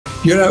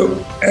You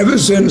know, ever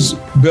since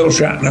Bill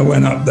Shatner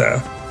went up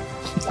there,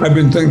 I've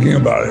been thinking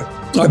about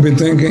it. I've been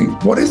thinking,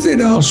 what if they'd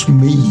asked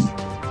me?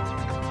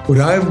 Would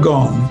I have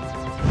gone?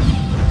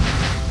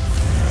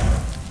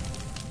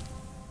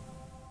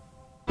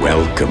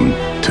 Welcome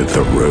to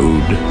the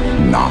road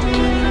not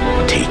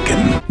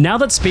taken. Now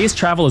that space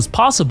travel is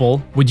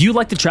possible, would you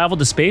like to travel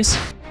to space?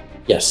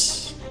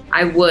 Yes.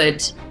 I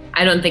would.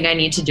 I don't think I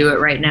need to do it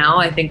right now.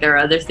 I think there are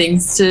other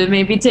things to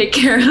maybe take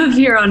care of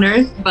here on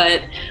Earth.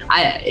 But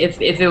if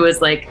it was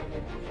like,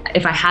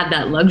 if I had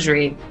that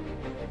luxury,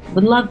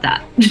 would love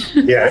that.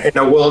 Yeah, in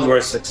a world where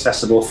it's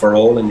accessible for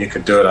all and you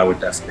could do it, I would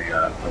definitely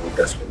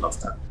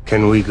love that.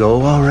 Can we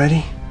go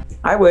already?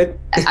 I would.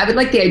 I would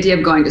like the idea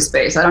of going to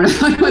space. I don't know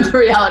if I want the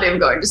reality of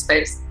going to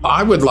space.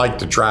 I would like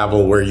to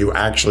travel where you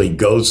actually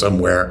go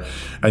somewhere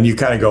and you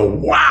kind of go,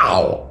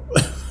 wow,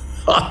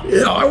 you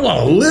know, I want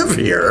to live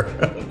here,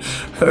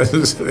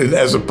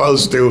 as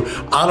opposed to,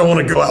 I don't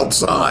want to go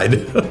outside.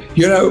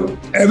 You know,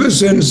 ever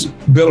since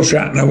Bill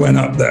Shatner went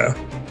up there,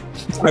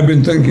 I've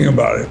been thinking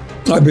about it.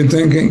 I've been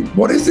thinking,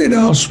 what if they'd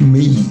asked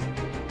me?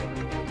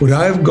 Would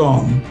I have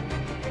gone?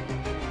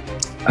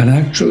 And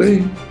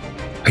actually,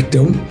 I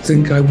don't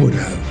think I would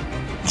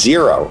have.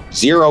 Zero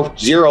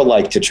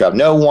like to travel.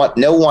 No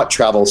want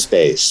travel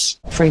space.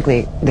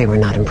 Frankly, they were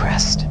not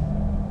impressed.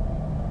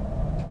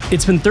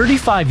 It's been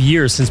 35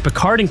 years since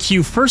Picard and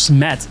Q first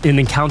met in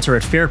Encounter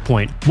at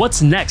Fairpoint.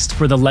 What's next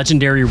for the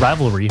legendary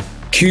rivalry?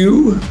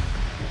 Q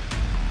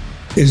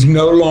is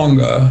no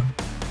longer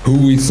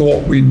who we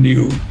thought we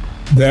knew.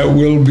 There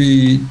will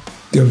be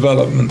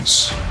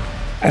developments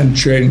and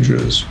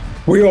changes.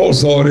 We all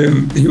thought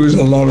he was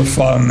a lot of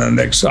fun and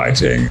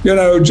exciting. You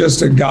know,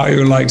 just a guy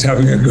who liked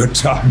having a good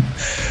time.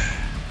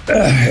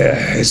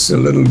 It's a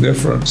little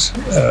different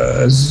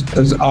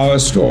as our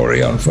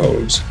story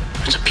unfolds.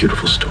 It's a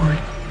beautiful story.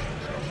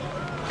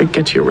 It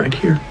gets you right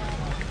here,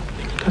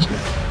 doesn't it?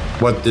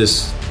 What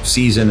this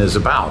season is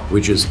about,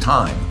 which is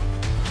time,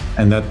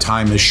 and that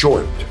time is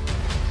short.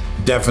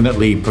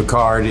 Definitely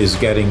Picard is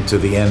getting to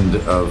the end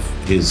of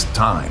his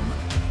time.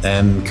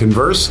 And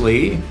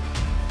conversely,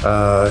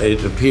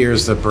 it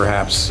appears that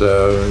perhaps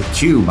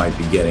Q might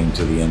be getting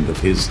to the end of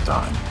his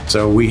time.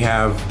 So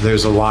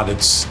there's a lot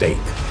at stake.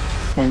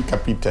 Mon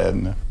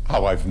capitaine,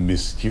 how I've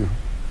missed you.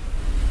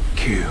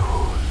 Q.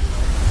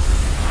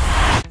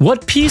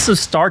 What piece of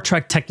Star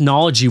Trek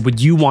technology would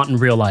you want in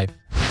real life?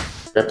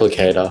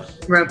 Replicator.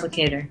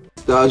 Replicator.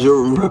 Dodger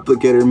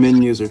replicator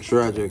menus are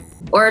tragic.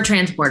 Or a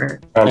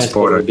transporter.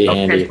 Transporter would be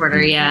handy.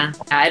 Transporter, yeah.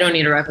 I don't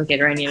need a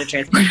replicator, I need a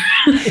transporter.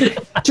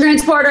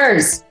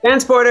 Transporters!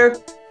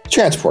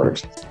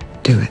 Transporters.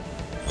 Do it.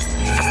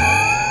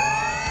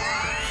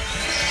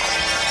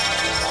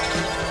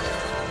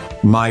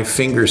 My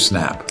finger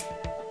snap.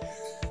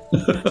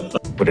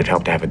 Would it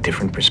help to have a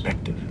different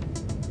perspective?